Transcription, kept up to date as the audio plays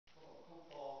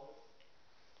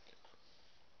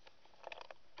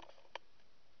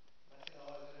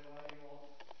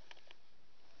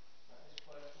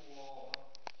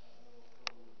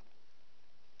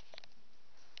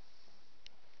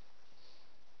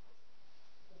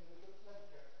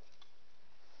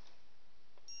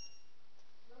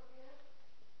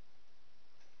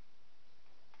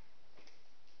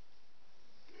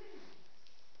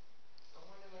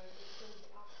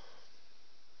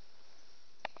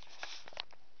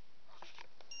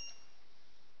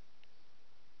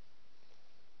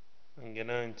Anger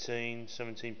 19,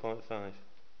 17.5. 17.5?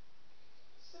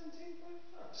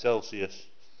 Celsius.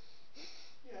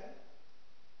 Yeah.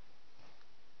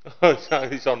 Oh,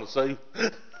 it's on the sea.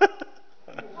 Replace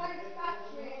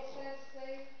battery, it says,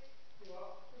 Steve. You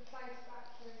what? Replace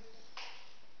battery.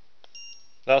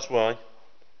 That's why.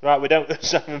 Right, we're down to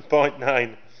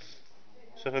 7.9.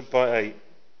 7.8.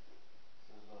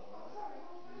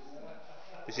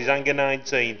 This is anger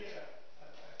 19.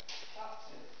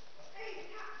 Captain. Hey,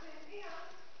 Captain, here.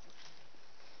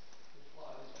 It's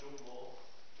like this jumbo.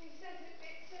 He says it's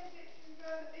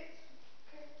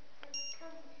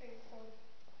counterfeit gone.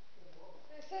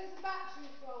 It says the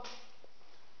battery's gone.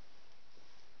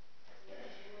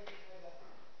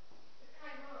 It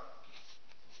came up.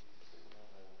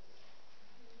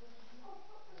 Oh,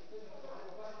 fuck me, it's gone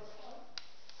open.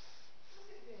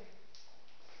 What's it doing?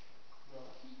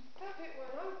 That bit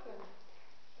won't open.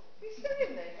 He's still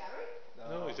in there, Gary?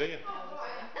 No, he's here. Oh,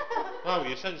 right. Oh,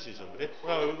 you're sensing somebody.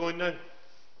 Well, we're going now. Oh,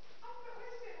 but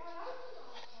this bit won't open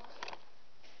last time.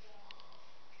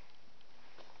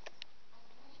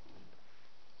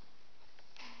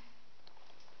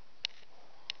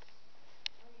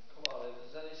 Come on, if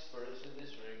there's any spirits in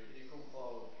this room, can you come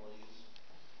forward, please?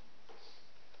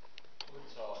 Come and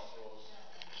talk to us.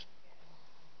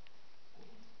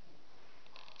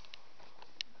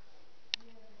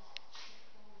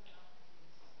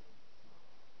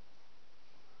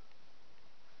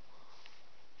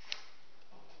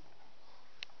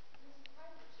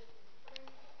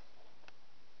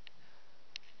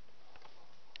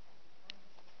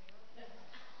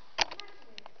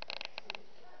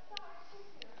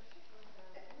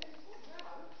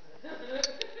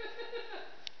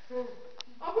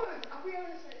 I'll be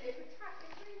honest with you, if we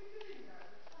were doing that,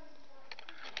 the place is like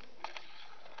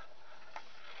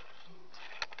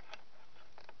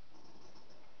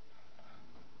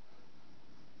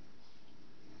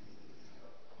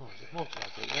Oh, there's a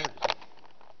motorbike there.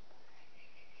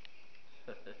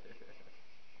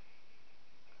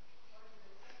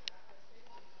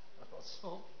 What's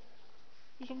up?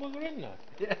 There's a mugger in there.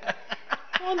 Yeah.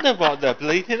 I wonder what they're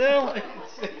bleeding out. I didn't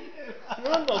see him. No,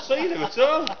 I've not seen him at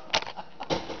all.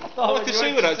 Oh, I can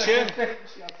see with that chair. I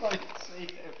thought you'd seen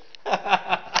him.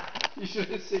 You should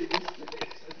have seen his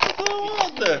face. Oh,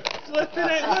 what the? Flipping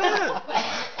out there.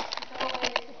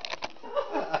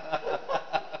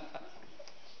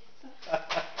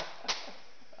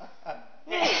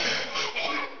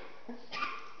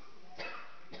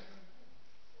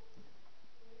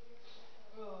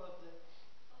 Oh, dear.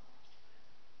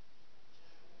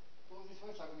 What was his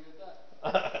voice like when you did that?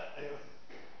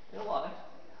 You like?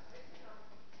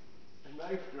 His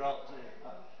mouth dropped.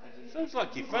 Sounds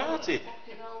like he farted.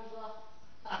 Fucking hell's that?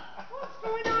 what's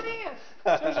going on here?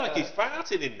 Sounds like he's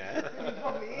farted in there. He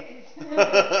probably is.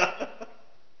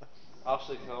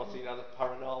 Ashley thought he had a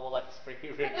paranormal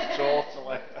experience,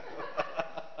 totally.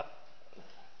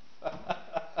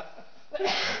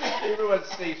 Even when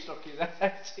Steve stuck his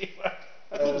head, he went.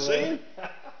 I couldn't see him. I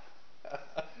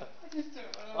just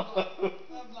don't know.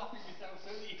 I'm laughing myself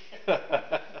silly.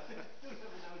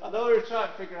 I know we were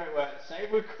trying to figure out where the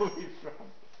sound was coming from.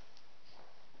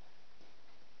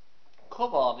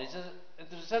 Come on, if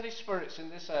there's any spirits in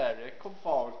this area, come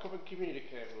forward, come and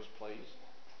communicate with us, please.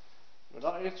 We're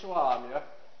not here to harm you.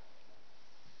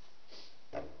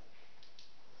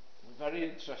 We're very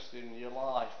interested in your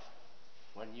life,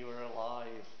 when you were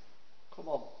alive. Come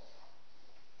on.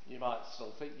 You might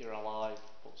still think you're alive,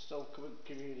 but still come and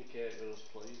communicate with us,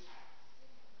 please.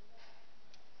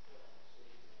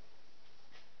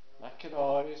 Make a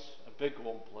noise, a big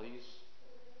one, please.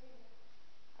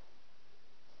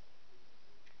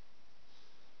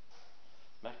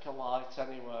 Make a light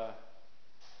anywhere.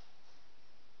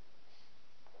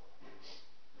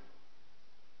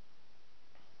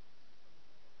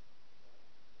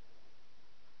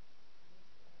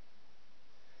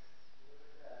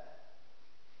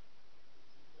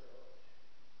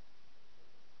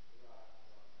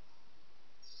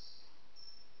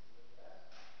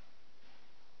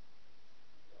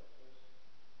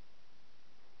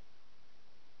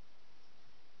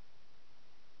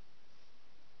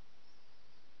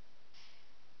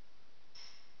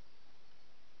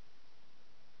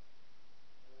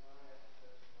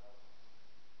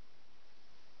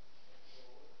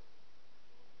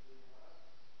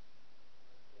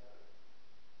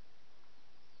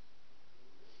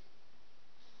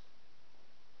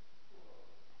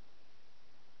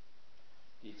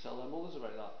 Do you tell them others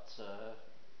about that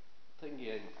thingy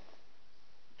in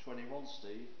 21,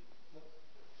 Steve?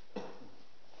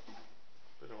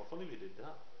 Don't know how funny we did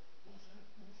that.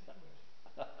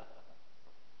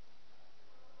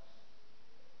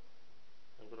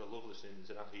 I've got to love listening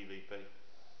to that EVP.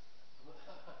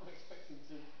 I'm expecting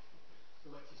to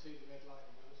actually see the red light,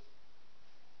 to be honest.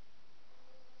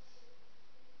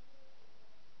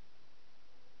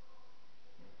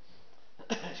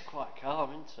 It's quite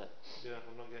calm, isn't it? Yeah,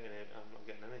 I'm not getting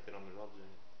anything on the rods in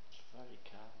it. It's very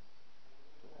calm.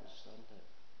 Don't understand it.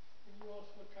 Did you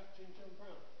ask for Captain John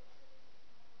Brown?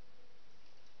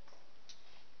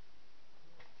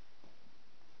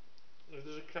 If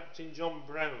there's a Captain John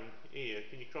Brown here,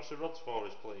 can you cross the rods for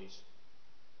us, please?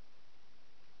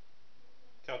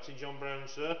 Captain John Brown,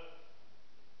 sir.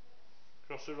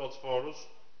 Cross the rods for us,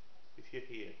 if you're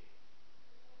here.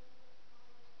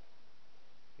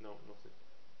 No, nothing.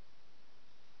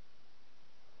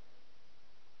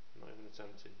 Not even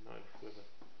attempting, not even a quiver.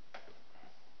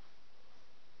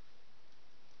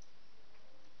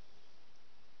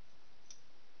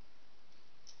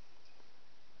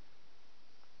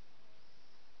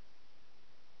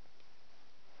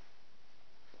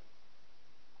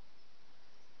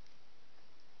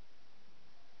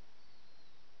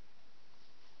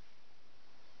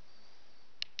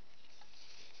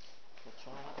 We'll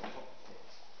try that cockpit.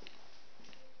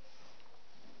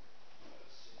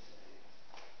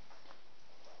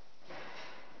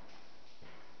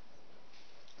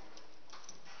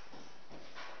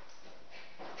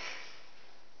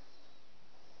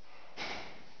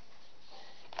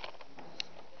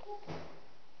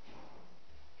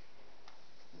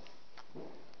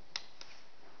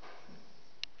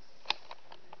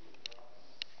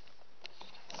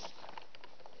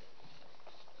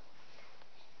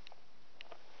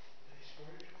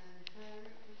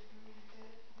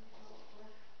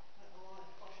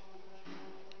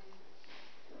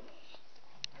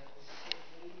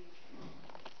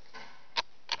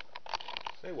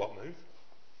 Say what move?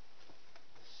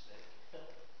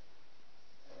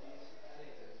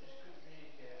 Anything, just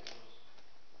communicate with us.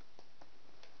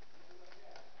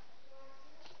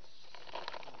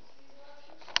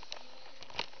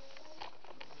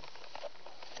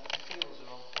 Seals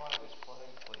are on flight this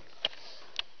plane, please.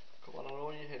 Come on, I know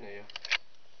you're in here.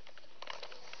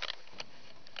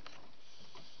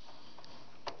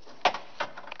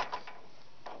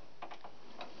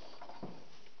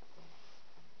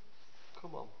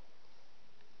 Come on.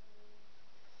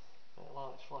 Let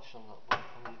lights flash on that back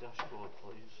on your dashboard,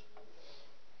 please.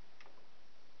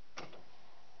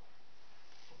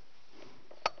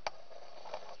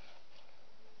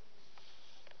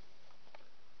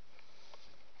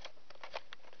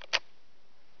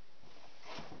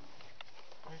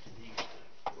 Where did these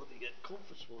bloody get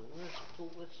comfortable in there to pull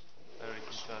this? Eric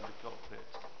inside the cockpit.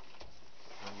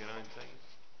 And get on thing.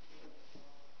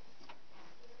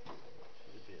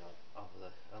 Should be have the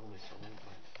helmet on, wouldn't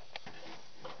we?